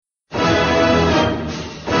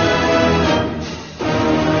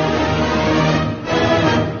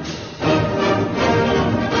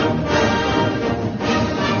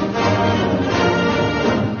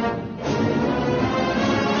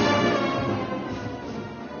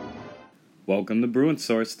Welcome to Bruin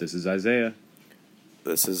Source. This is Isaiah.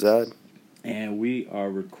 This is Ed. And we are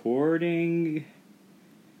recording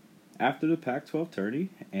after the Pac-12 tourney,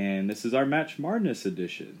 and this is our Match Madness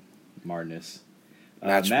edition. Madness.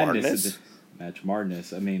 Match Madness? Match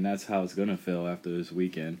Madness. I mean, that's how it's going to feel after this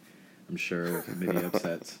weekend. I'm sure of many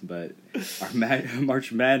upsets. But our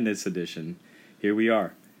March Madness edition, here we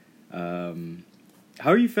are. How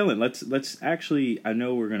are you feeling? Let's actually, I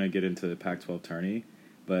know we're going to get into the Pac-12 tourney,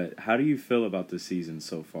 but how do you feel about the season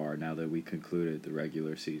so far now that we concluded the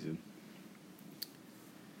regular season?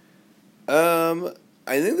 I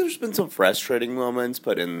think there's been some frustrating moments,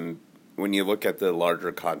 but when you look at the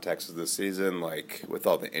larger context of the season, like with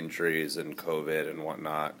all the injuries and COVID and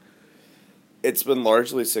whatnot, it's been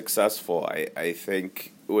largely successful. I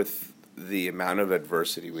think with the amount of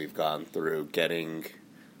adversity we've gone through, getting,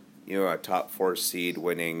 a top 4 seed,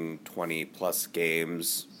 winning 20-plus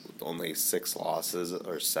games with only 6 losses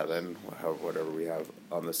or 7, whatever we have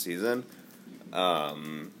on the season,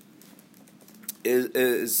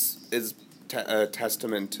 is a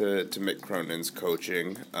testament to Mick Cronin's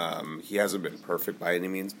coaching. He hasn't been perfect by any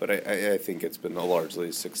means, but I think it's been a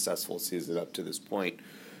largely successful season up to this point.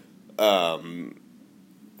 Though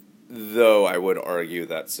I would argue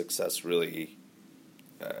that success really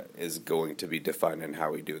is going to be defined in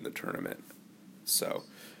how we do in the tournament. So,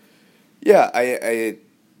 yeah, I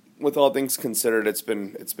with all things considered, it's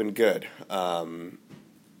been good. The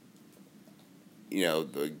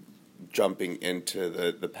jumping into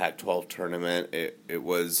the Pac-12 tournament, it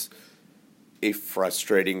was a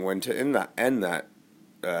frustrating win to end that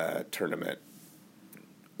tournament.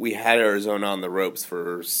 We had Arizona on the ropes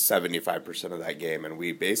for 75% of that game, and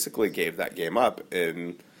we basically gave that game up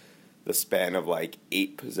in the span of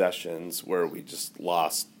 8 possessions where we just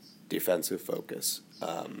lost defensive focus.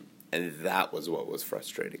 And that was what was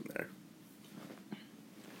frustrating there.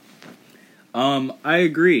 I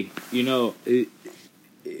agree.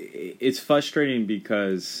 It's frustrating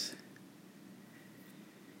because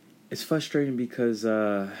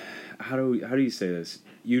how do you say this?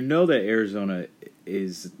 That Arizona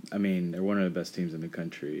is, they're one of the best teams in the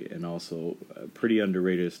country and also pretty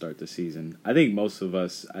underrated to start the season. I think most of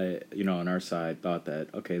us, on our side thought that,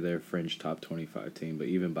 okay, they're a fringe top 25 team, but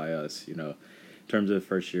even by us, in terms of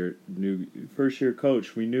first year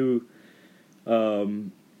coach, we knew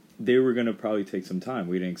they were going to probably take some time.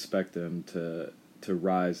 We didn't expect them to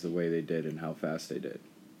rise the way they did and how fast they did.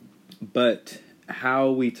 But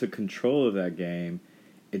how we took control of that game,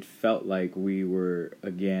 it felt like we were,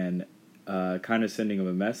 again, kind of sending them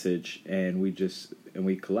a message, and we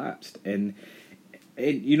collapsed. And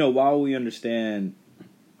while we understand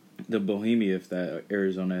the behemoth that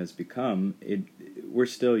Arizona has become, we're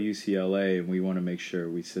still UCLA, and we want to make sure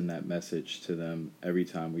we send that message to them every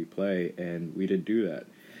time we play, and we did do that.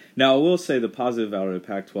 Now, I will say the positive out of the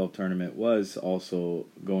Pac-12 tournament was also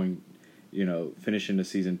finishing the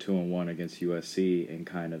season 2-1 against USC and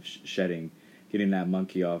kind of getting that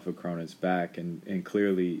monkey off of Cronin's back. And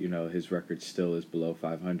clearly, his record still is below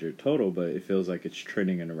 500 total, but it feels like it's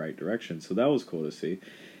trending in the right direction. So that was cool to see.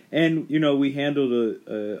 And, we handled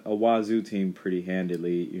a Wazoo team pretty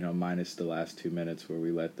handedly, minus the last 2 minutes where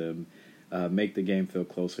we let them make the game feel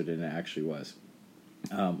closer than it actually was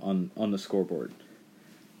on the scoreboard.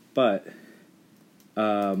 But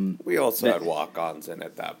we also had walk-ons in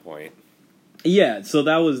at that point. Yeah, so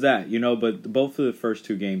that was that, but both of the first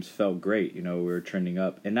 2 games felt great. We were trending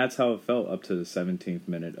up, and that's how it felt up to the 17th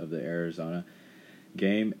minute of the Arizona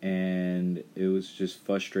game, and it was just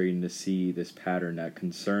frustrating to see this pattern that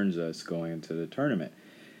concerns us going into the tournament.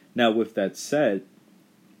 Now, with that said,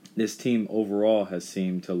 this team overall has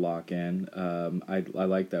seemed to lock in. I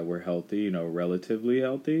like that we're healthy, relatively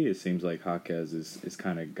healthy. It seems like Jaquez is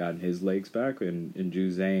kind of gotten his legs back, and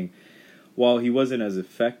Ju Zhang, while he wasn't as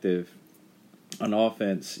effective on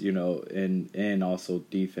offense, and also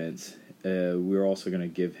defense, we're also going to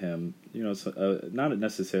give him, not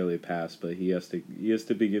necessarily a pass, but he has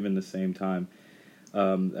to be given the same time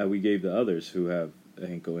that we gave the others who have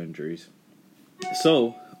ankle injuries.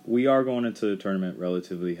 So we are going into the tournament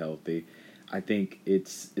relatively healthy. I think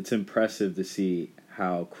it's impressive to see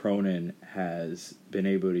how Cronin has been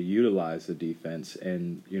able to utilize the defense,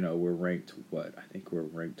 and we're ranked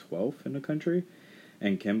 12th in the country,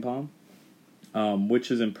 and KenPom. Which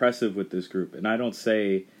is impressive with this group. And I don't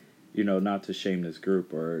say, not to shame this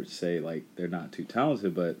group or say, they're not too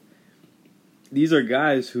talented, but these are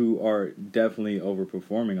guys who are definitely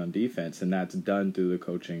overperforming on defense, and that's done through the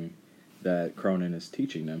coaching that Cronin is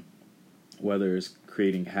teaching them, whether it's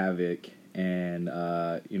creating havoc and,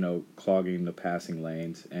 clogging the passing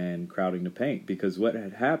lanes and crowding the paint. Because what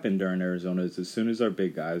had happened during Arizona is as soon as our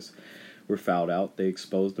big guys were fouled out. They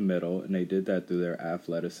exposed the middle, and they did that through their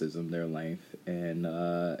athleticism, their length, and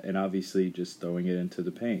obviously just throwing it into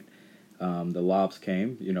the paint. The lobs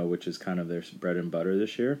came, which is kind of their bread and butter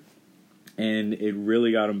this year, and it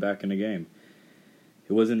really got them back in the game.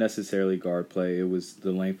 It wasn't necessarily guard play. It was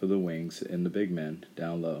the length of the wings and the big men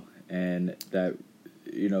down low. And that,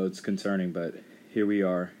 it's concerning, but here we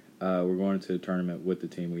are. We're going to the tournament with the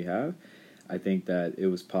team we have. I think that it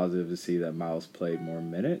was positive to see that Miles played more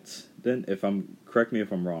minutes than, correct me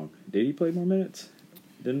if I'm wrong. Did he play more minutes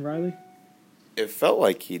than Riley? It felt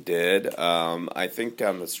like he did. I think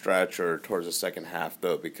down the stretch or towards the second half,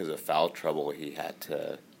 though, because of foul trouble, he had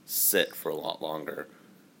to sit for a lot longer.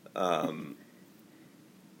 But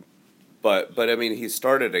I mean, he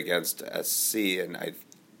started against SC, and I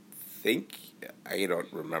think, I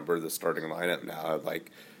don't remember the starting lineup now. I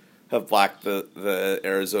have blacked the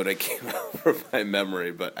Arizona game out from my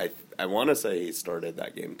memory, but I want to say he started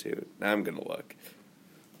that game too. Now I'm going to look.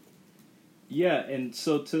 Yeah, and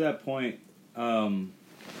so to that point,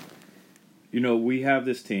 we have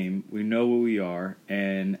this team, we know who we are,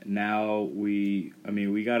 and now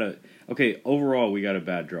overall we got a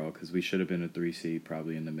bad draw because we should have been a 3 seed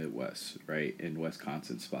probably in the Midwest, right, in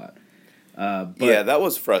Wisconsin spot. Yeah, that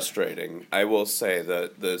was frustrating. I will say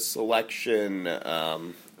that the selection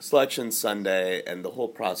Sunday and the whole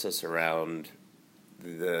process around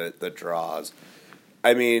the draws.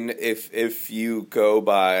 I mean, if you go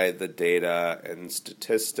by the data and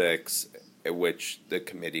statistics, which the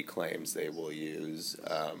committee claims they will use,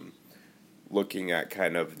 looking at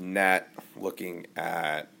kind of net, looking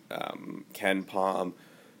at KenPom,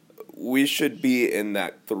 we should be in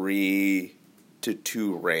that 3-2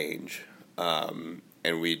 range,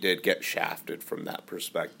 and we did get shafted from that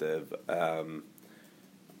perspective. And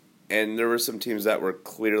there were some teams that were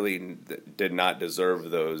clearly did not deserve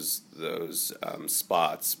those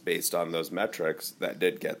spots based on those metrics that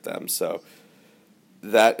did get them. So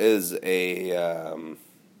that is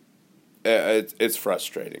it's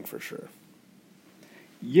frustrating for sure.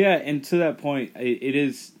 Yeah, and to that point, it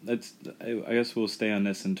is. I guess we'll stay on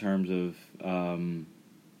this in terms of.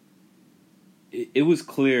 It was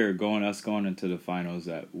clear going into the finals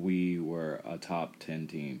that we were a top 10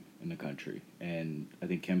 team in the country, and I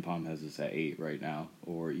think KenPom has us at 8 right now,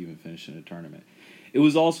 or even finishing the tournament. It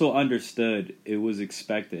was also understood. It was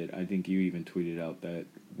expected. I think you even tweeted out that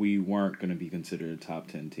we weren't going to be considered a top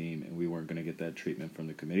 10 team, and we weren't going to get that treatment from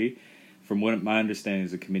the committee. From what my understanding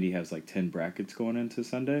is, the committee has 10 brackets going into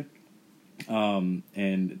Sunday, and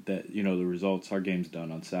that the results. Our game's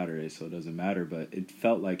done on Saturday, so it doesn't matter. But it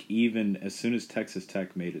felt like even as soon as Texas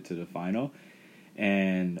Tech made it to the final,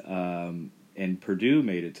 and Purdue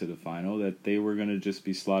made it to the final, that they were going to just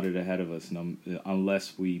be slaughtered ahead of us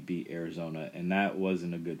unless we beat Arizona, and that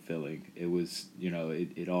wasn't a good feeling. It was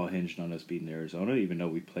it all hinged on us beating Arizona, even though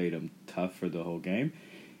we played them tough for the whole game.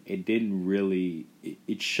 It didn't really.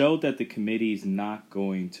 It showed that the committee's not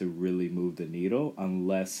going to really move the needle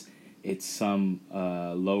unless it's some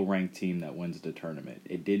low-ranked team that wins the tournament.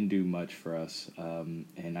 It didn't do much for us,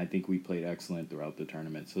 and I think we played excellent throughout the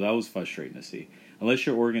tournament. So that was frustrating to see. Unless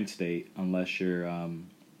you're Oregon State, unless you're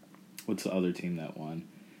what's the other team that won?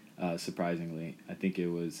 Surprisingly, I think it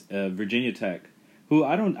was Virginia Tech. Who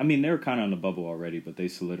they were kind of on the bubble already, but they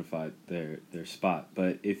solidified their spot.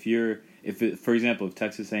 But for example, if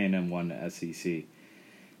Texas A&M won the SEC,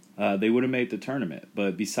 they would have made the tournament.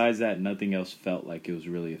 But besides that, nothing else felt like it was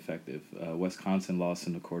really effective. Wisconsin lost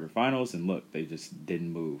in the quarterfinals, and look, they just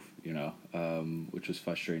didn't move, which was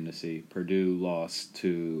frustrating to see. Purdue lost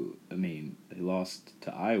to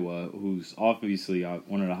Iowa, who's obviously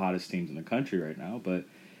one of the hottest teams in the country right now, but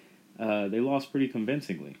they lost pretty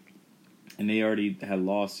convincingly. And they already had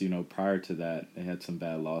lost, prior to that. They had some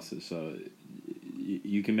bad losses. So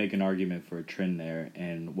you can make an argument for a trend there,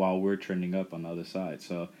 and while we're trending up on the other side.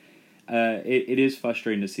 So it is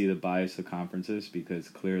frustrating to see the bias of conferences because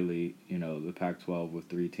clearly, the Pac-12 with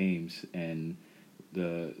 3 teams, and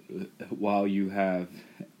while you have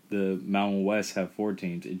the Mountain West have 4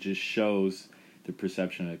 teams, it just shows the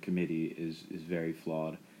perception of the committee is very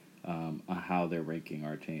flawed. On how they're ranking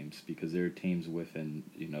our teams, because there are teams within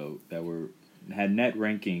that had net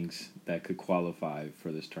rankings that could qualify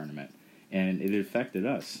for this tournament, and it affected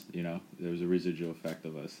us. There was a residual effect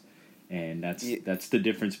of us, and that's the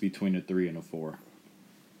difference between a 3 and a 4.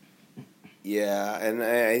 Yeah, and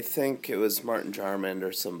I think it was Martin Jarmond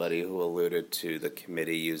or somebody who alluded to the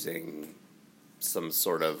committee using some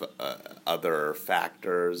sort of other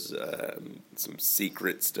factors, some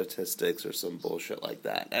secret statistics or some bullshit like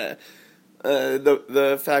that.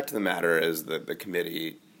 The fact of the matter is that the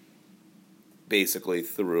committee basically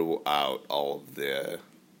threw out all of the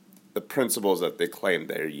the principles that they claim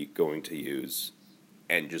they're going to use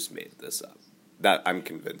and just made this up. That I'm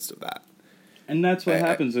convinced of that. And that's what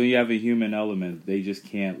happens when you have a human element. They just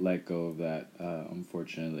can't let go of that.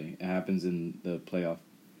 Unfortunately, it happens in the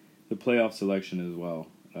playoff selection as well.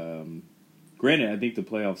 Granted, I think the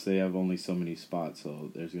playoffs, they have only so many spots,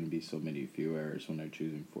 so there's going to be so many few errors when they're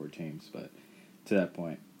choosing 4 teams. But to that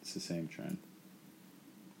point, it's the same trend.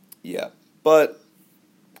 Yeah, but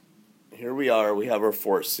here we are. We have our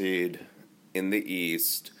 4th seed in the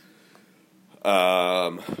East.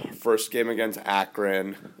 First game against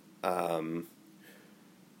Akron.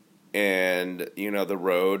 And, the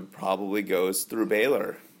road probably goes through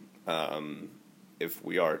Baylor if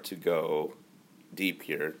we are to go deep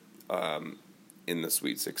here in the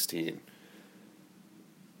Sweet 16.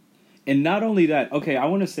 And not only that, okay, I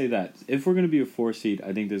want to say that if we're going to be a 4 seed,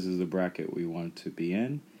 I think this is the bracket we want to be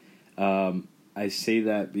in. I say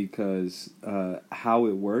that because how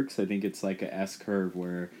it works, I think it's like a S-curve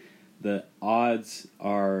where the odds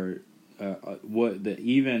are what the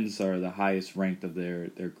evens are the highest ranked of their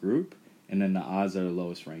group, and then the odds are the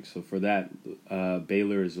lowest ranked. So for that,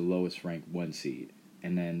 Baylor is the lowest ranked 1 seed,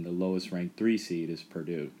 and then the lowest ranked 3 seed is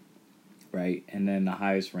Purdue, right? And then the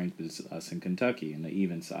highest ranked is us in Kentucky in the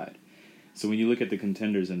even side. So when you look at the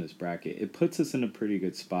contenders in this bracket, it puts us in a pretty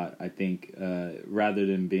good spot, I think, rather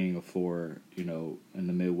than being a 4, in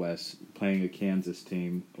the Midwest, playing a Kansas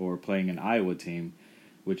team or playing an Iowa team,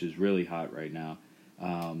 which is really hot right now.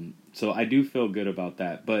 So I do feel good about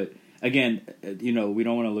that. But again, we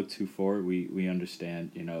don't want to look too forward. We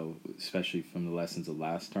understand, especially from the lessons of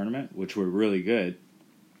last tournament, which were really good.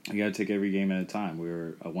 You got to take every game at a time. We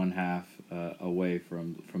were a 1/2 away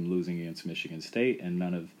from losing against Michigan State, and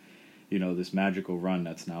none of this magical run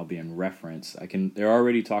that's now being referenced. They're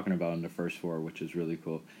already talking about in the first 4, which is really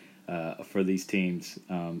cool for these teams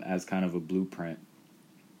as kind of a blueprint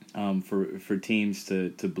for teams to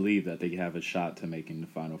believe that they have a shot to making the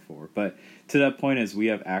Final Four. But to that point is we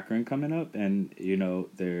have Akron coming up, and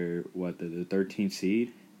they're the 13th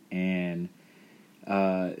seed, and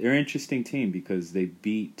they're an interesting team because they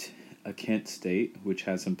beat a Kent State, which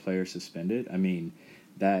has some players suspended. I mean,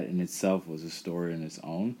 that in itself was a story in its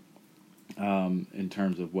own. In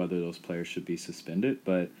terms of whether those players should be suspended.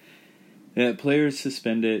 But players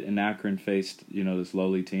suspended, and Akron faced, this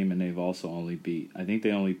lowly team, and they've also only I think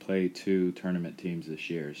they only played 2 tournament teams this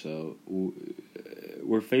year. So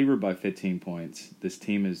we're favored by 15 points. This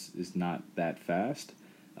team is not that fast.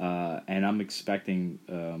 And I'm expecting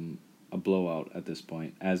a blowout at this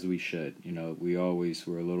point, as we should. We always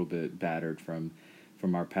were a little bit battered from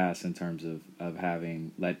our past in terms of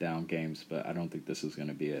having let down games, but I don't think this is going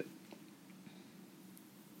to be it.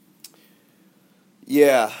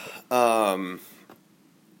 Yeah,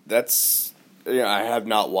 that's I have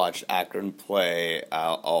not watched Akron play.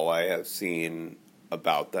 All I have seen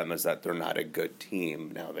about them is that they're not a good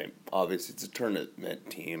team. Now obviously it's a tournament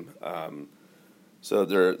team, so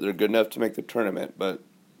they're good enough to make the tournament, but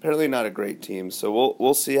apparently not a great team. So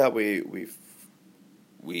we'll see how we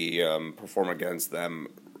perform against them.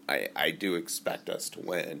 I do expect us to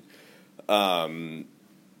win. And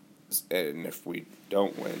if we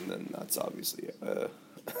don't win, then that's obviously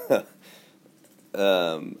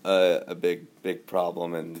a big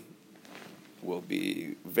problem and will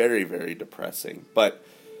be very, very depressing. But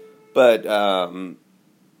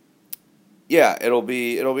yeah, it'll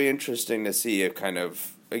be interesting to see if kind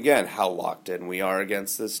of again how locked in we are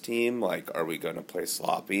against this team. Like, are we going to play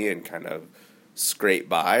sloppy and kind of scrape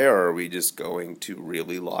by, or are we just going to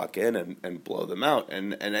really lock in and blow them out?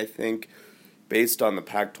 And I think, based on the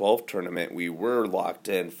Pac-12 tournament, we were locked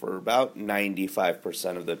in for about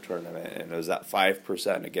 95% of the tournament, and it was that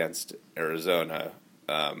 5% against Arizona,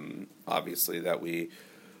 obviously, that we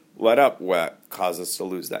let up what caused us to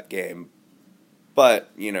lose that game.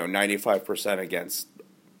 But, 95% against,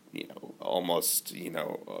 almost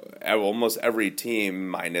every team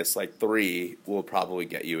minus like 3 will probably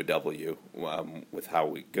get you a W with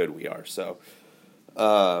how good we are. So,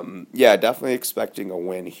 yeah, definitely expecting a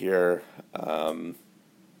win here. And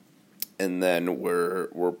then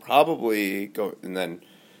we're probably going, and then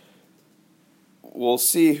we'll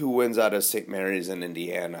see who wins out of St. Mary's and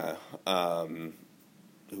Indiana,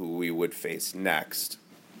 who we would face next.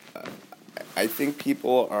 I think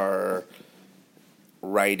people are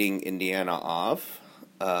writing Indiana off.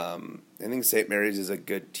 I think St. Mary's is a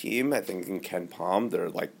good team. I think in Ken Palm, they're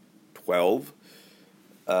like 12.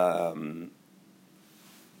 And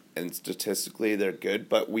statistically, they're good,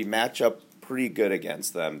 but we match up pretty good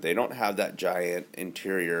against them. They don't have that giant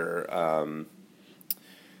interior,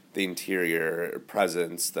 the interior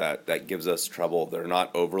presence that gives us trouble. They're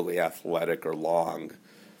not overly athletic or long.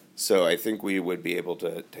 So I think we would be able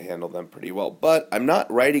to handle them pretty well. But I'm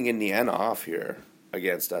not writing Indiana off here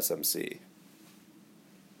against SMC.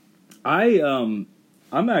 I'm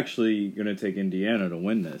actually gonna take Indiana to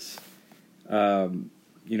win this.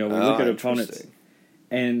 We look at opponents,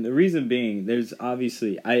 and the reason being, there's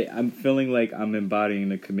obviously I'm feeling like I'm embodying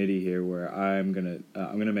the committee here, where I'm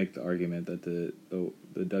gonna make the argument that the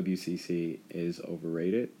WCC is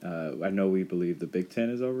overrated. I know we believe the Big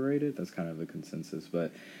Ten is overrated. That's kind of a consensus,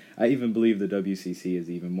 but I even believe the WCC is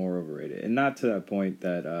even more overrated, and not to that point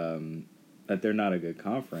that that they're not a good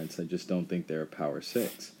conference. I just don't think they're a Power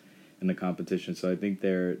Six in the competition. So I think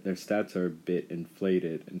their stats are a bit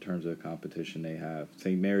inflated in terms of the competition they have.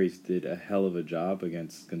 St. Mary's did a hell of a job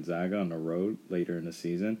against Gonzaga on the road later in the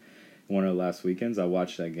season. One of the last weekends, I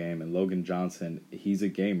watched that game, and Logan Johnson, he's a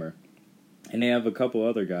gamer. And they have a couple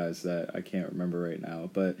other guys that I can't remember right now.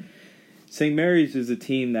 But St. Mary's is a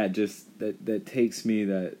team that just that takes me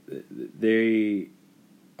that they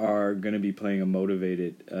are going to be playing a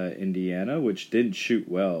motivated Indiana, which didn't shoot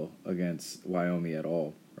well against Wyoming at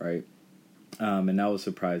all, right? And that was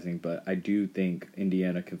surprising, but I do think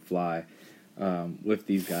Indiana can fly with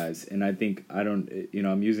these guys. And I think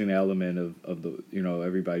I'm using the element of the,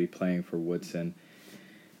 everybody playing for Woodson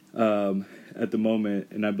at the moment,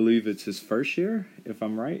 and I believe it's his first year, if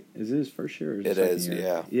I'm right. Is it his first year or his second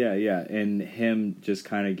year? Yeah. Yeah, and him just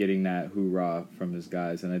kind of getting that hoorah from his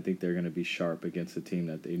guys, and I think they're going to be sharp against a team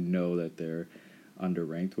that they know that they're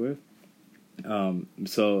underranked with.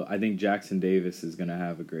 So I think Jackson Davis is going to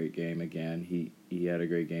have a great game again. He had a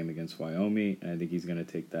great game against Wyoming, and I think he's going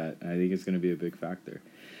to take that, and I think it's going to be a big factor.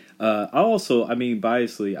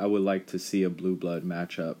 Biasly, I would like to see a blue blood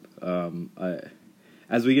matchup.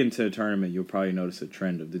 As we get into the tournament, you'll probably notice a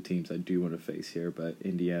trend of the teams I do want to face here, but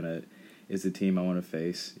Indiana is the team I want to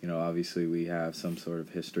face. Obviously we have some sort of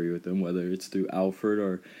history with them, whether it's through Alfred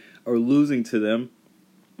or losing to them,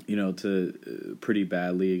 to pretty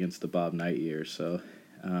badly against the Bob Knight year. So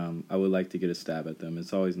I would like to get a stab at them.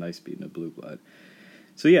 It's always nice beating a blue blood.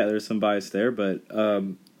 So yeah, there's some bias there, but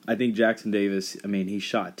I think Jackson Davis, he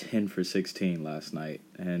shot 10 for 16 last night,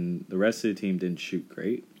 and the rest of the team didn't shoot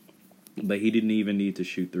great. But he didn't even need to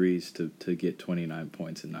shoot threes to get 29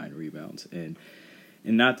 points and 9 rebounds. And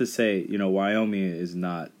not to say, Wyoming is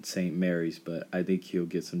not St. Mary's, but I think he'll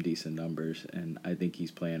get some decent numbers, and I think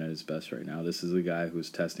he's playing at his best right now. This is a guy who's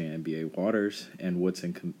testing NBA waters, and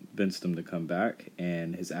Woodson convinced him to come back,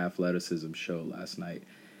 and his athleticism showed last night.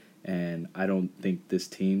 And I don't think this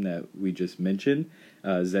team that we just mentioned,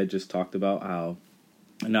 Zed just talked about how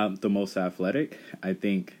not the most athletic, I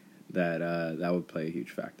think that would play a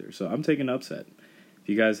huge factor. So I'm taking upset. If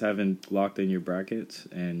you guys haven't locked in your brackets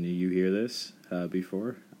and you hear this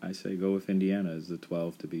before, I say go with Indiana as the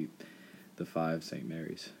 12 to beat the 5 St.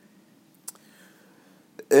 Mary's.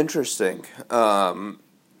 Interesting.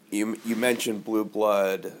 You mentioned blue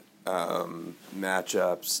blood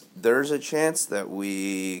matchups. There's a chance that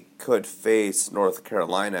we could face North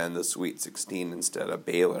Carolina in the Sweet 16 instead of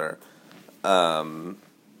Baylor.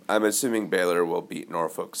 I'm assuming Baylor will beat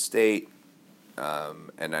Norfolk State,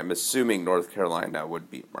 and I'm assuming North Carolina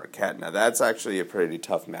would beat Marquette. Now, that's actually a pretty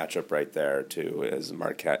tough matchup right there, too, is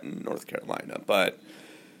Marquette and North Carolina. But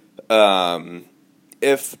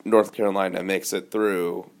if North Carolina makes it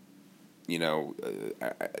through, the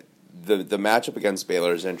matchup against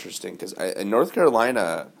Baylor is interesting because North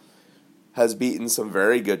Carolina has beaten some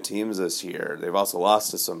very good teams this year. They've also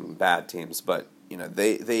lost to some bad teams, but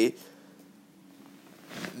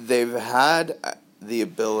they've had the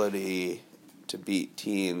ability to beat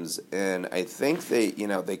teams, and I think they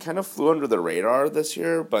kind of flew under the radar this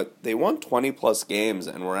year, but they won 20-plus games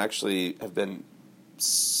and have been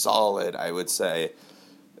solid, I would say.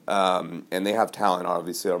 And they have talent,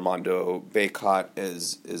 obviously. Armando Bacot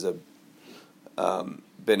is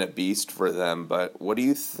been a beast for them, but what do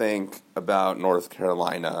you think about North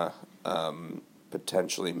Carolina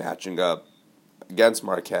potentially matching up against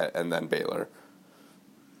Marquette and then Baylor?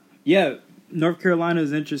 Yeah, North Carolina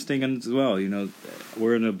is interesting as well.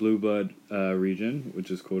 We're in a blue blood region,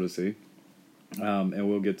 which is cool to see. And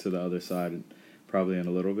we'll get to the other side probably in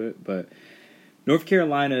a little bit. But North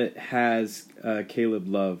Carolina has Caleb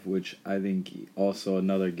Love, which I think also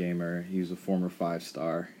another gamer. He was a former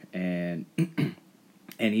 5-star, and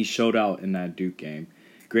and he showed out in that Duke game.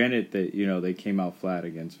 Granted that they came out flat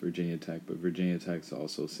against Virginia Tech, but Virginia Tech's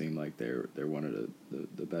also seemed like they're one of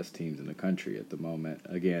the best teams in the country at the moment.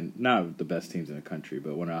 Again, not the best teams in the country,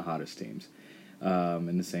 but one of the hottest teams,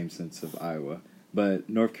 in the same sense of Iowa. But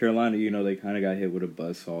North Carolina, they kind of got hit with a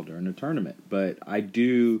buzzsaw during the tournament. But I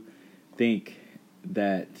do think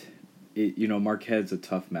that Marquette's a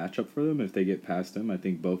tough matchup for them if they get past them. I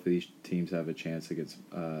think both of these teams have a chance against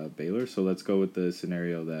Baylor. So let's go with the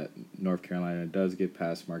scenario that North Carolina does get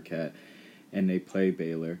past Marquette and they play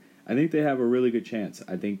Baylor. I think they have a really good chance.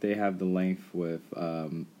 I think they have the length with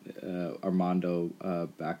Armando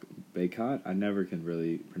Bacot. I never can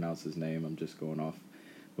really pronounce his name. I'm just going off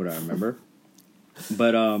what I remember.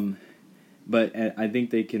 But I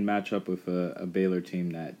think they can match up with a Baylor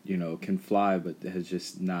team that, can fly but has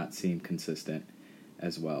just not seemed consistent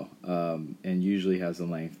as well. And usually has the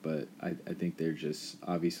length, but I think they're just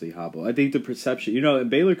obviously hobble. I think the perception,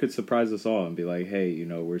 Baylor could surprise us all and be like, hey,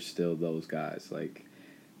 we're still those guys. Like,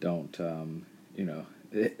 don't,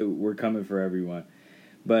 we're coming for everyone.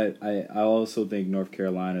 But I also think North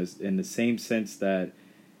Carolina's in the same sense that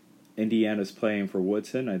Indiana's playing for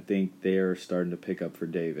Woodson. I think they're starting to pick up for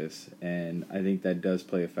Davis, and I think that does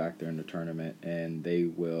play a factor in the tournament, and they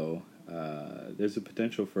will, there's a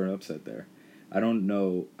potential for an upset there. I don't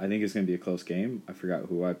know. I think it's going to be a close game. I forgot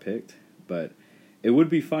who I picked, but it would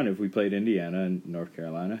be fun if we played Indiana and North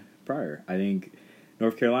Carolina prior. I think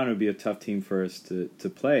North Carolina would be a tough team for us to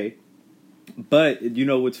play. But,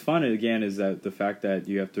 what's fun, again, is that the fact that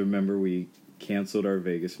you have to remember we canceled our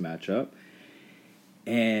Vegas matchup,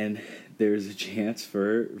 and there's a chance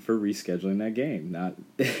for rescheduling that game. Not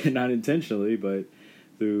intentionally, but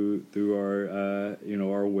through our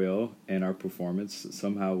our will and our performance,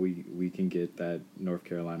 somehow we can get that North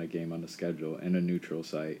Carolina game on the schedule in a neutral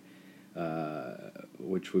site,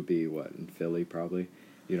 which would be in Philly probably.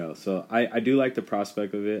 So I do like the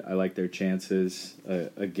prospect of it. I like their chances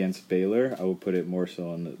against Baylor. I would put it more so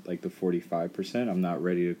on the 45%. I'm not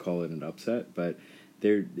ready to call it an upset, but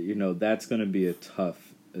that's going to be a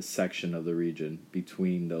tough section of the region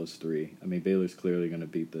between those three. I mean, Baylor's clearly going to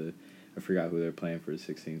beat I forgot who they're playing for the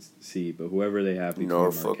 16th seed, but whoever they have between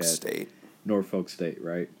Norfolk State,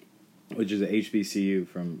 right, which is a HBCU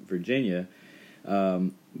from Virginia.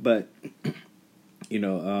 But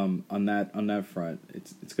on that front,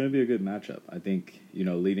 it's going to be a good matchup. I think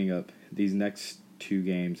leading up these next two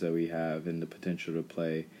games that we have and the potential to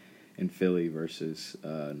play in Philly versus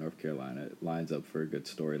North Carolina, it lines up for a good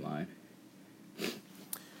storyline.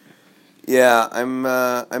 Yeah,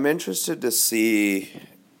 I'm interested to see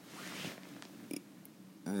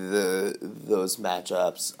those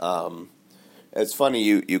matchups. It's funny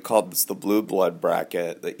you called this the blue blood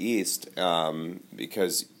bracket, the East,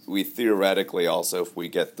 because we theoretically also, if we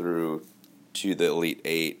get through to the Elite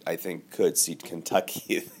Eight, I think could see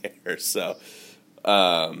Kentucky there. So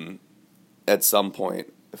at some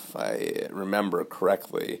point, if I remember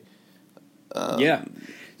correctly. Yeah.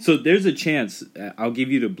 So there's a chance. I'll give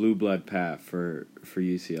you the blue blood path for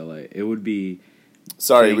UCLA. It would be.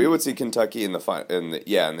 Sorry, we would see Kentucky in the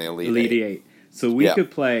Elite Eight. So we could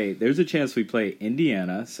play. There's a chance we play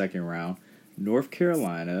Indiana second round, North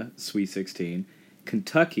Carolina Sweet 16,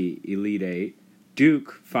 Kentucky Elite Eight,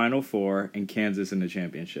 Duke Final Four, and Kansas in the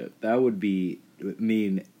championship. That would be.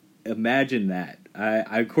 Imagine that.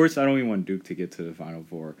 I of course I don't even want Duke to get to the Final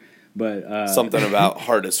Four, but something about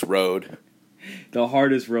hardest road. The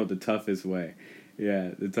hardest road, the toughest way.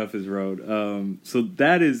 Yeah, the toughest road. So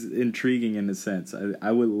that is intriguing in a sense.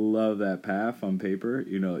 I would love that path on paper.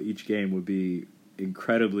 Each game would be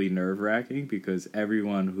incredibly nerve-wracking because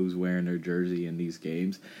everyone who's wearing their jersey in these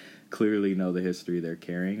games clearly know the history they're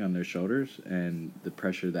carrying on their shoulders and the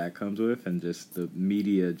pressure that comes with and just the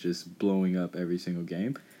media just blowing up every single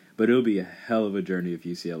game. But it'll be a hell of a journey if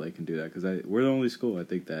UCLA can do that because we're the only school, I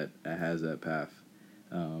think, that has that path.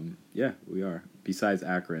 Yeah, we are. Besides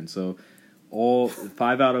Akron. So all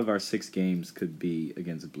 5 out of our 6 games could be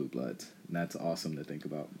against Blue Bloods. And that's awesome to think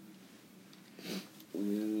about.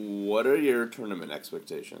 What are your tournament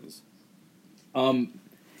expectations?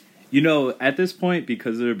 At this point,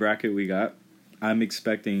 because of the bracket we got, I'm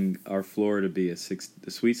expecting our floor to be a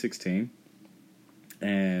Sweet 16.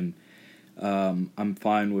 And I'm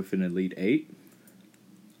fine with an Elite 8.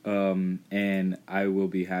 And I will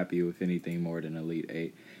be happy with anything more than Elite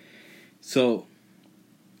 8. So,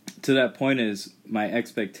 to that point is, my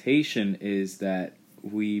expectation is that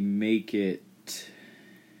we make it,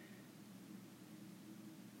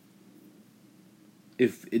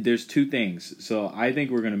 if there's two things. So, I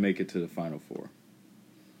think we're going to make it to the Final Four.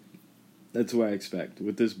 That's what I expect.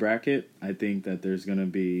 With this bracket, I think that there's going to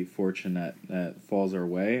be fortune that falls our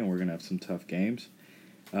way, and we're going to have some tough games.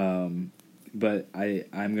 But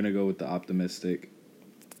I'm going to go with the optimistic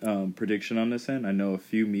prediction on this end. I know a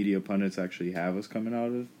few media pundits actually have us coming out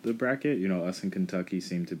of the bracket. Us and Kentucky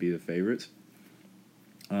seem to be the favorites.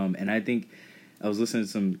 And I think I was listening to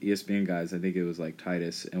some ESPN guys. I think it was like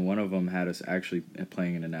Titus, and one of them had us actually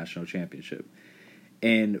playing in a national championship.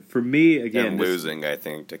 And for me, again, and losing, I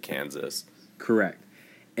think, to Kansas. Correct.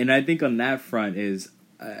 And I think on that front is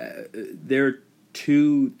there are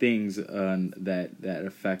two things that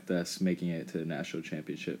affect us making it to the national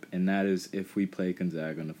championship, and that is if we play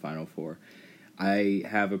Gonzaga in the Final Four. I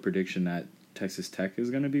have a prediction that Texas Tech is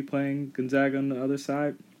going to be playing Gonzaga on the other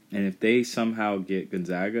side, and if they somehow get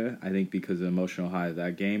Gonzaga, I think because of the emotional high of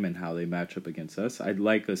that game and how they match up against us, I'd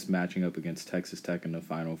like us matching up against Texas Tech in the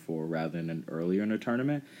Final Four rather than earlier in the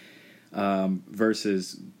tournament.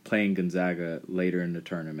 Versus playing Gonzaga later in the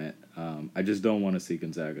tournament. I just don't want to see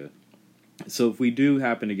Gonzaga. So if we do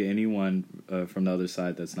happen to get anyone from the other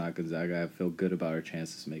side that's not Gonzaga, I feel good about our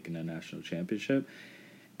chances of making a national championship.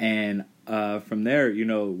 And from there,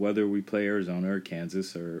 whether we play Arizona or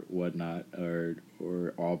Kansas or whatnot, or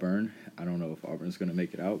Auburn, I don't know if Auburn's going to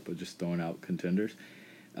make it out, but just throwing out contenders.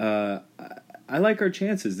 I like our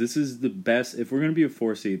chances. This is the best. If we're going to be a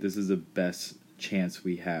 4 seed, this is the best chance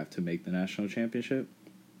we have to make the national championship,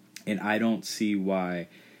 and I don't see why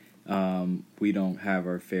we don't have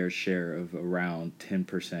our fair share of around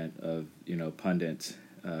 10% of pundits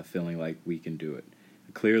feeling like we can do it.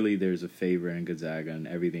 Clearly, there's a favorite in Gonzaga, and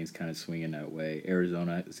everything's kind of swinging that way.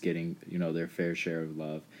 Arizona is getting their fair share of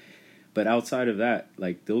love, but outside of that,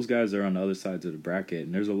 like those guys are on the other sides of the bracket,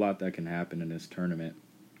 and there's a lot that can happen in this tournament,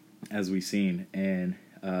 as we've seen. And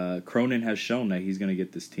Cronin has shown that he's going to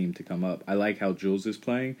get this team to come up. I like how Jules is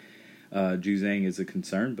playing. Juzang is a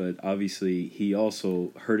concern, but obviously he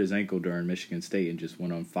also hurt his ankle during Michigan State and just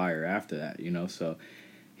went on fire after that, so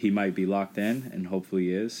he might be locked in, and hopefully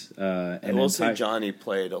he is. And I will say Johnny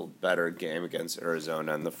played a better game against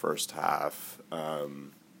Arizona in the first half,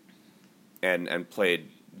 and played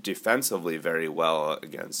defensively very well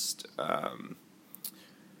against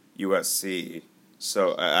USC.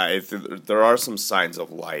 So there are some signs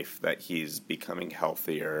of life that he's becoming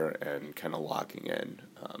healthier and kind of locking in.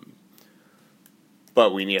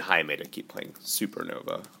 But we need Jaime to keep playing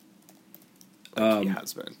supernova like he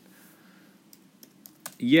has been.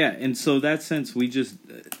 Yeah, and so that sense,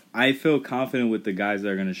 I feel confident with the guys that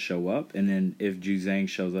are going to show up. And then if Juzang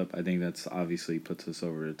shows up, I think that's obviously puts us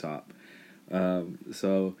over the top. And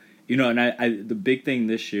I the big thing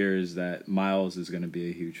this year is that Miles is going to be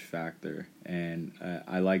a huge factor, and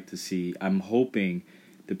I like to see. I'm hoping,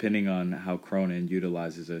 depending on how Cronin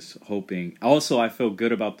utilizes this, Also, I feel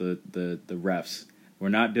good about the refs. We're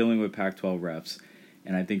not dealing with Pac-12 refs,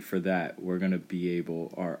 and I think for that we're going to be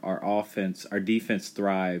able. Our defense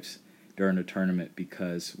thrives during the tournament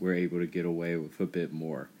because we're able to get away with a bit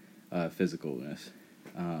more physicalness.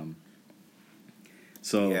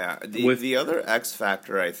 So yeah, the other X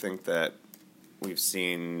factor I think that we've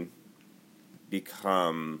seen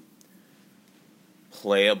become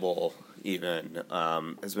playable even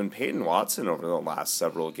has been Peyton Watson over the last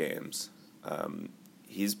several games.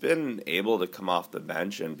 He's been able to come off the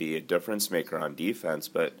bench and be a difference maker on defense,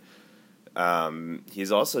 but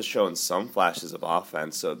he's also shown some flashes of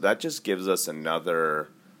offense. So that just gives us another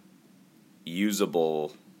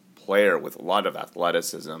usable player with a lot of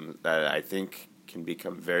athleticism that I think can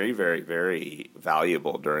become very, very, very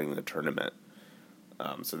valuable during the tournament.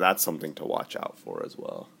 So that's something to watch out for as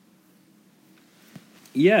well.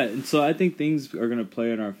 Yeah, and so I think things are going to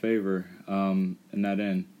play in our favor in that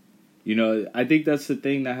end. I think that's the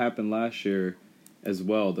thing that happened last year as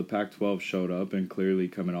well. The Pac-12 showed up, and clearly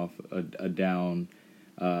coming off a down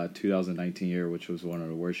 2019 year, which was one of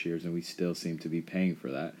the worst years, and we still seem to be paying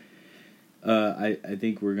for that. I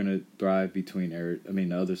think we're going to thrive between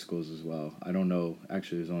the other schools as well. I don't know.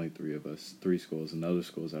 Actually, there's only 3 of us, 3 schools, and the other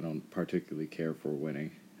schools I don't particularly care for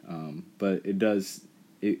winning. But it does.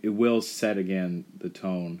 It will set again the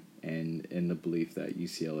tone and the belief that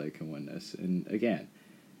UCLA can win this. And again,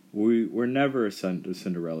 we're never a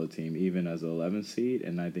Cinderella team, even as an 11th seed,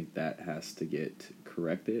 and I think that has to get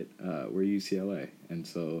corrected. We're UCLA, and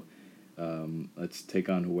so let's take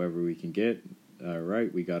on whoever we can get.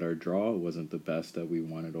 Right, we got our draw. It wasn't the best that we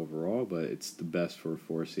wanted overall, but it's the best for a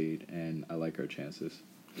 4 seed, and I like our chances.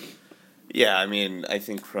 Yeah, I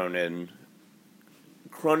think Cronin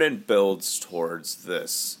builds towards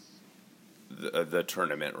this, the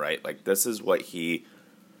tournament, right? Like, this is what he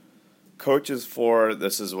coaches for.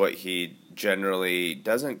 This is what he generally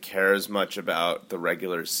doesn't care as much about the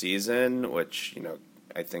regular season, which,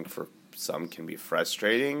 I think for some can be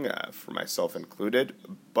frustrating, for myself included.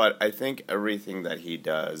 But I think everything that he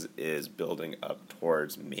does is building up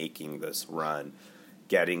towards making this run,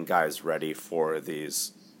 getting guys ready for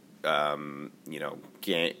these,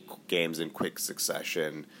 games in quick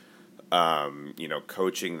succession,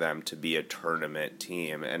 coaching them to be a tournament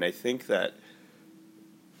team. And I think that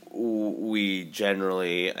we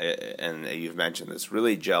generally, and you've mentioned this,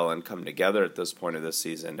 really gel and come together at this point of the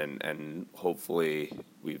season, and hopefully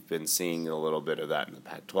we've been seeing a little bit of that in the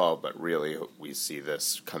Pac-12, but really we see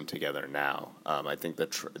this come together now. I think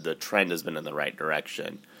the trend has been in the right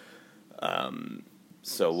direction.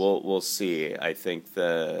 So we'll see. I think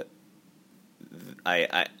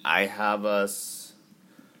I have us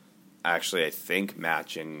actually, I think,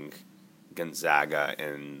 matching Gonzaga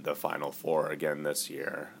in the Final Four again this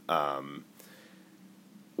year,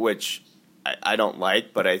 which I don't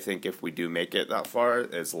like, but I think if we do make it that far,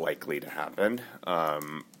 it's likely to happen.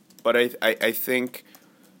 But I think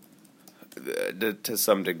to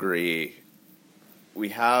some degree, we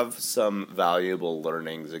have some valuable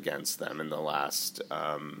learnings against them in the last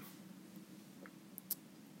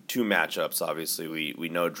two matchups. Obviously, we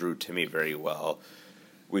know Drew Timme very well.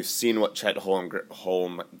 We've seen what Chet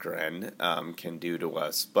Holmgren can do to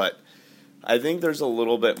us, but I think there's a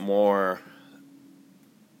little bit more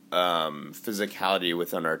physicality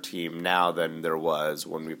within our team now than there was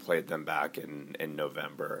when we played them back in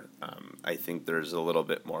November. I think there's a little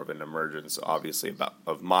bit more of an emergence, obviously,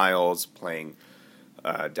 of Miles playing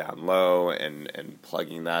down low and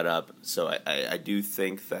plugging that up. So I do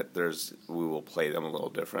think that we will play them a little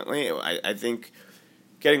differently. I think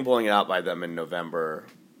getting blown out by them in November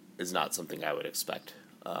is not something I would expect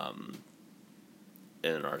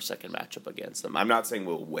in our second matchup against them. I'm not saying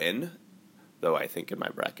we'll win, though I think in my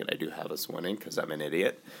bracket I do have us winning because I'm an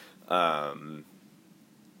idiot. But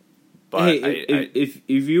hey, if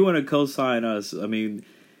you want to co-sign us, I mean,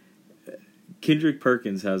 Kendrick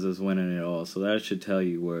Perkins has us winning it all, so that should tell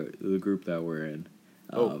you the group that we're in.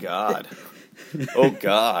 Oh God, oh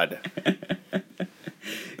God,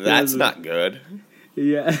 that's not good.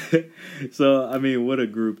 Yeah, so I mean, what a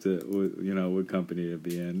group what company to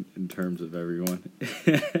be in terms of everyone.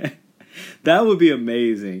 That would be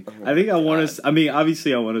amazing. Oh I think I want God. us. I mean,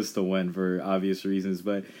 obviously, I want us to win for obvious reasons,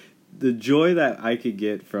 but the joy that I could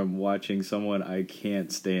get from watching someone I can't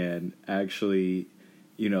stand actually,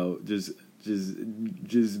 just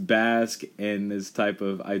bask in this type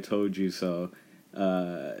of "I told you so,"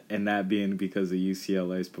 and that being because of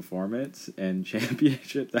UCLA's performance and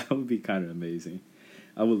championship, that would be kind of amazing.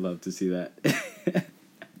 I would love to see that.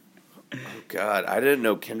 Oh God, I didn't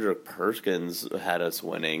know Kendrick Perkins had us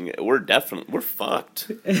winning. We're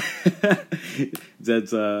fucked.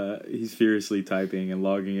 That's he's furiously typing and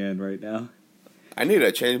logging in right now. I need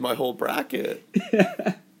to change my whole bracket.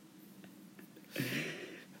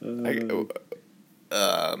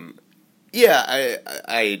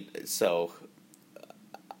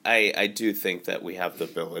 I do think that we have the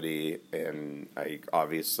ability, and I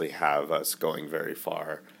obviously have us going very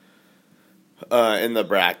far in the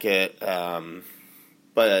bracket.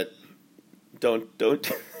 But don't don't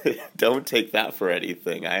take that for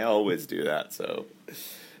anything. I always do that. So,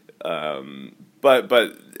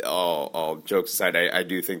 but all jokes aside, I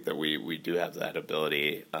do think that we do have that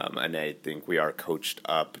ability, and I think we are coached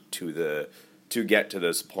up to get to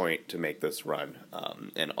this point to make this run,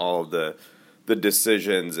 and all the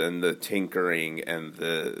decisions and the tinkering and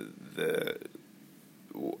the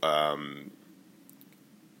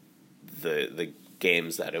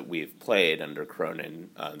games that we've played under Cronin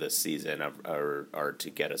this season are to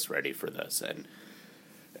get us ready for this, and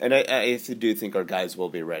I do think our guys will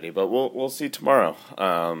be ready, but we'll see tomorrow.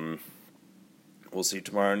 We'll see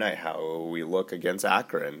tomorrow night how we look against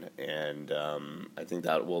Akron, and I think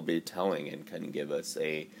that will be telling and can give us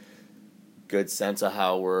a good sense of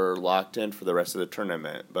how we're locked in for the rest of the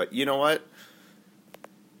tournament. But you know what?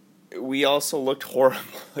 We also looked horrible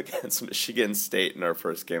against Michigan State in our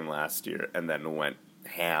first game last year and then went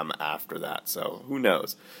ham after that. So who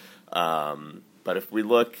knows? But if we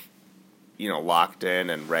look, locked in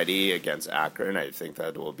and ready against Akron, I think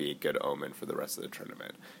that will be a good omen for the rest of the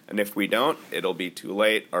tournament. And if we don't, it'll be too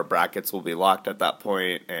late. Our brackets will be locked at that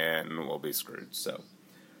point and we'll be screwed. So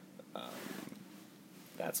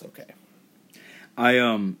that's okay. I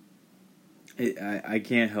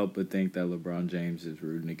can't help but think that LeBron James is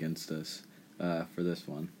rooting against us for this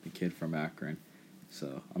one, the kid from Akron.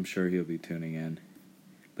 So I'm sure he'll be tuning in.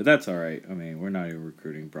 But that's all right. I mean, we're not even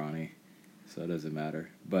recruiting Bronny, so it doesn't matter.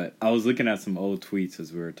 But I was looking at some old tweets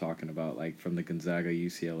as we were talking about, like, from the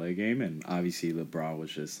Gonzaga-UCLA game, and obviously LeBron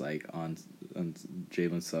was just, like, on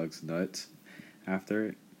Jalen Suggs' nuts after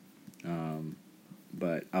it. And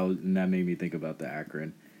that made me think about the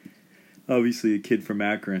Akron. Obviously, a kid from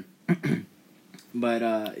Akron.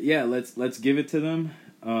 But, yeah, let's give it to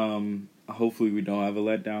them. Hopefully we don't have a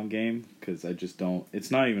letdown game, because I just don't.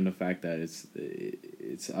 It's not even the fact that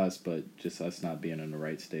it's us, but just us not being in the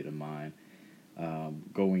right state of mind.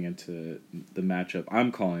 going into the matchup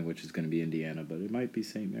I'm calling, which is going to be Indiana, but it might be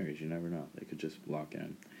St. Mary's. You never know. They could just lock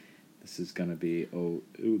in. This is going to be,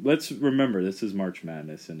 let's remember, this is March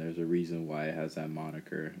Madness, and there's a reason why it has that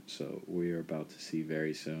moniker. So we are about to see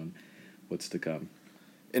very soon what's to come.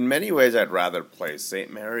 In many ways, I'd rather play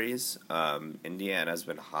St. Mary's. Indiana's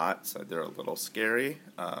been hot, so they're a little scary.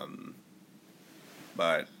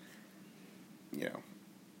 But,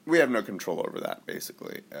 we have no control over that,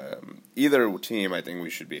 basically. Either team, I think we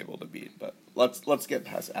should be able to beat. But let's get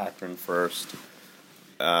past Akron first.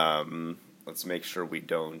 Let's make sure we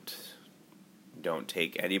don't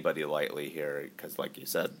take anybody lightly here, because, like you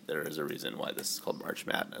said, there is a reason why this is called March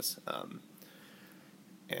Madness.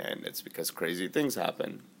 And it's because crazy things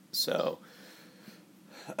happen. So,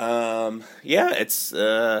 it's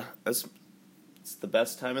the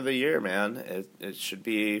best time of the year, man. It should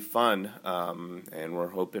be fun, and we're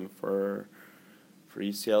hoping for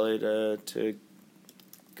UCLA to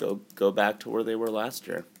go back to where they were last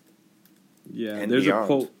year. Yeah, and there's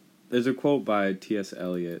beyond. There's a quote by T.S.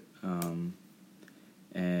 Eliot, and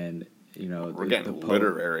we're getting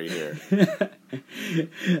literary here.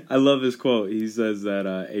 I love his quote. He says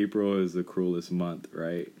that April is the cruelest month,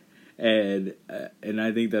 right? And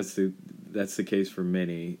I think that's the case for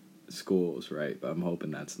many schools, right? But I'm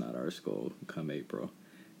hoping that's not our school come April.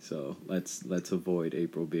 So let's avoid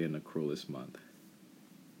April being the cruelest month.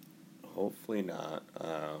 Hopefully not.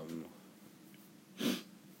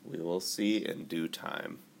 We will see in due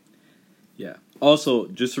time. Yeah. Also,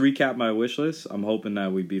 just to recap my wish list, I'm hoping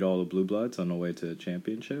that we beat all the Blue Bloods on the way to the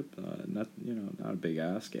championship. Not a big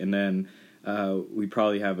ask. And then we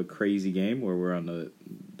probably have a crazy game where we're on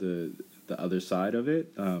the other side of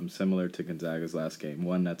it, similar to Gonzaga's last game.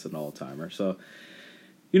 One that's an all-timer. So,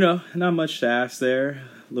 not much to ask there.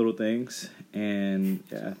 Little things. And,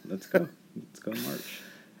 yeah, let's go. Let's go March.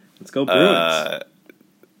 Let's go Bruins.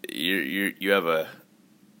 You have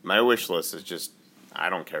my wish list is just, I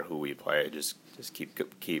don't care who we play. Just keep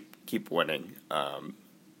winning. I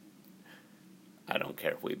don't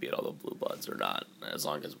care if we beat all the Blue Bloods or not, as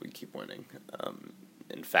long as we keep winning.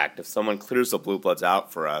 In fact, if someone clears the Blue Bloods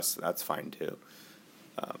out for us, that's fine too.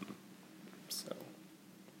 So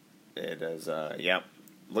it is.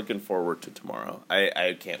 Looking forward to tomorrow.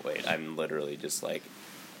 I can't wait. I'm literally just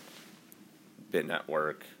been at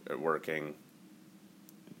working,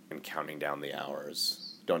 and counting down the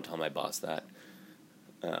hours. Don't tell my boss that.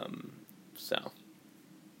 So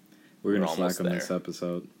we're gonna slack him this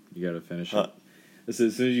episode. You gotta finish it. As soon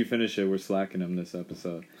as you finish it, we're slacking him this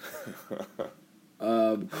episode.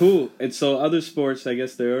 Cool. And so other sports, I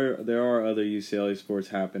guess there are other UCLA sports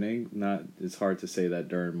happening. It's hard to say that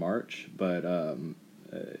during March, but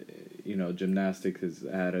gymnastics has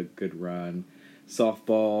had a good run.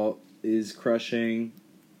 Softball is crushing.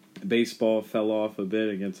 Baseball fell off a bit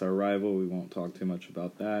against our rival. We won't talk too much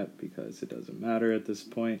about that because it doesn't matter at this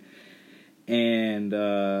point. And,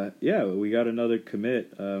 we got another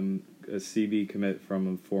commit, a CB commit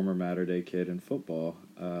from a former Mater Dei kid in football.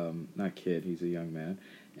 Not kid, he's a young man.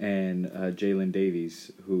 And Jalen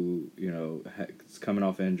Davies, who, is coming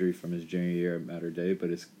off injury from his junior year at Mater Dei, but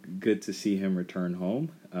it's good to see him return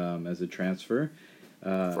home as a transfer.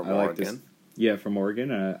 From Oregon? From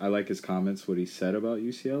Oregon. I like his comments, what he said about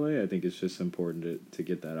UCLA. I think it's just important to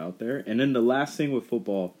get that out there. And then the last thing with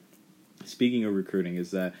football, speaking of recruiting,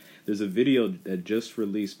 is that there's a video that just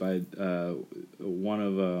released by one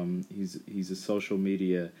of he's a social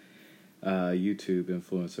media YouTube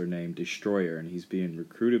influencer named Destroyer, and he's being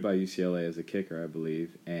recruited by UCLA as a kicker, I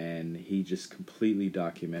believe, and he just completely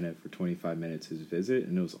documented for 25 minutes his visit,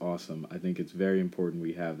 and it was awesome. I think it's very important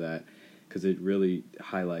we have that because it really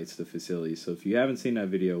highlights the facility. So if you haven't seen that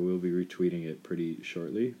video, we'll be retweeting it pretty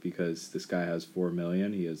shortly because this guy has 4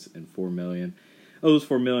 million. He has 4 million. Those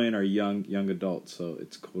 4 million are young adults, so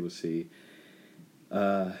it's cool to see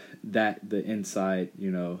that the inside,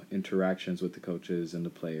 interactions with the coaches and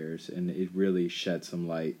the players, and it really sheds some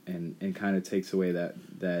light and kind of takes away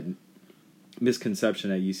that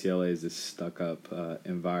misconception that UCLA is this stuck-up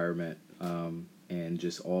environment and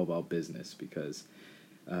just all about business because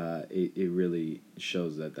it really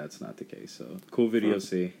shows that that's not the case. So cool video,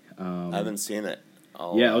 see. I haven't seen it.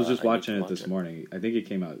 I was just watching it this morning. I think it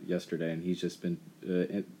came out yesterday, and he's just been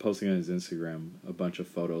posting on his Instagram a bunch of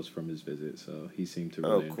photos from his visit, so he seemed to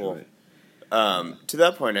really enjoy it. To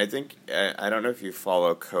that point, I think, I don't know if you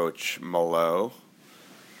follow Coach Malo.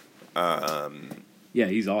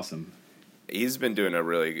 He's awesome. He's been doing a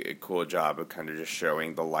really cool job of kind of just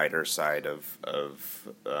showing the lighter side of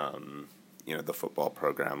the football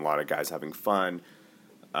program. A lot of guys having fun.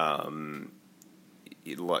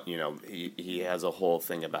 he has a whole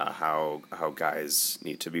thing about how guys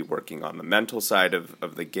need to be working on the mental side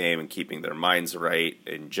of the game and keeping their minds right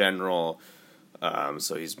in general.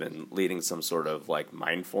 So he's been leading some sort of like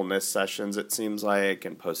mindfulness sessions, it seems like,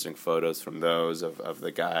 and posting photos from those of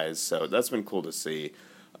the guys. So that's been cool to see.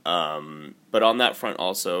 But on that front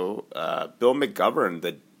also, Bill McGovern,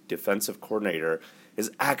 the defensive coordinator, is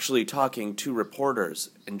actually talking to reporters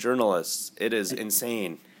and journalists. It is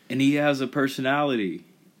insane. And he has a personality.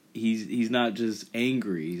 He's not just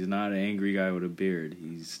angry. He's not an angry guy with a beard.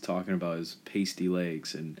 He's talking about his pasty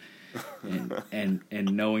legs and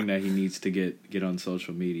knowing that he needs to get on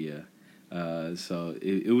social media. So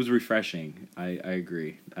it was refreshing. I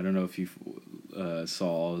agree. I don't know if you saw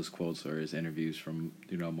all his quotes or his interviews from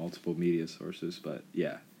multiple media sources, but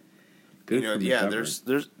yeah. Good for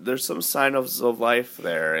McGovern. There's some signs of life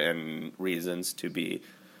there and reasons to be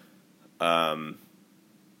a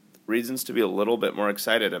little bit more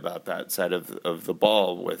excited about that side of the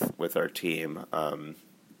ball with our team,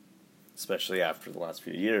 especially after the last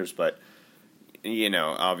few years. But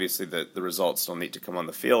obviously the results still need to come on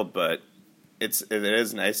the field, but it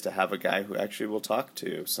is nice to have a guy who actually will talk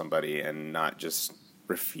to somebody and not just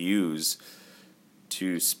refuse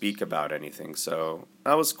to speak about anything. So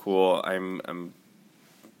that was cool. I'm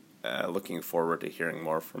looking forward to hearing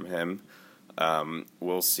more from him.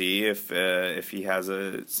 We'll see if he has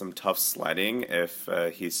some tough sledding, if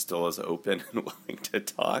he's still as open and willing to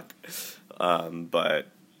talk. But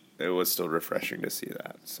it was still refreshing to see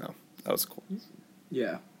that. So that was cool.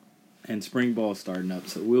 Yeah. And spring ball starting up,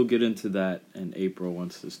 so we'll get into that in April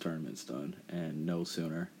once this tournament's done, and no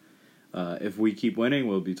sooner. If we keep winning,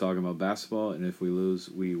 we'll be talking about basketball, and if we lose,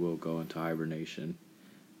 we will go into hibernation.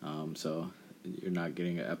 So you're not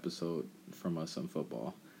getting an episode from us on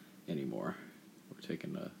football anymore. We're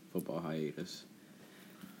taking a football hiatus.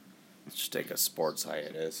 Let's just take a sports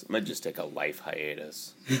hiatus. I might just take a life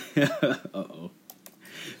hiatus. Uh-oh.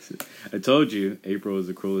 I told you, April is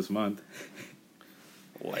the cruelest month.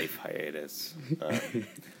 Life hiatus.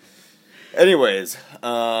 Anyways,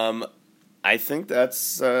 I think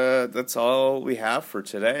that's all we have for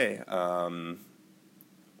today.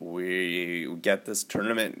 We get this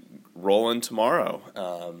tournament rolling tomorrow.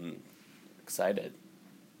 Excited.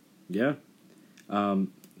 Yeah.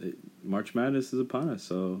 March Madness is upon us,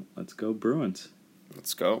 so let's go Bruins.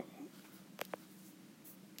 Let's go.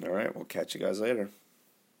 All right, we'll catch you guys later.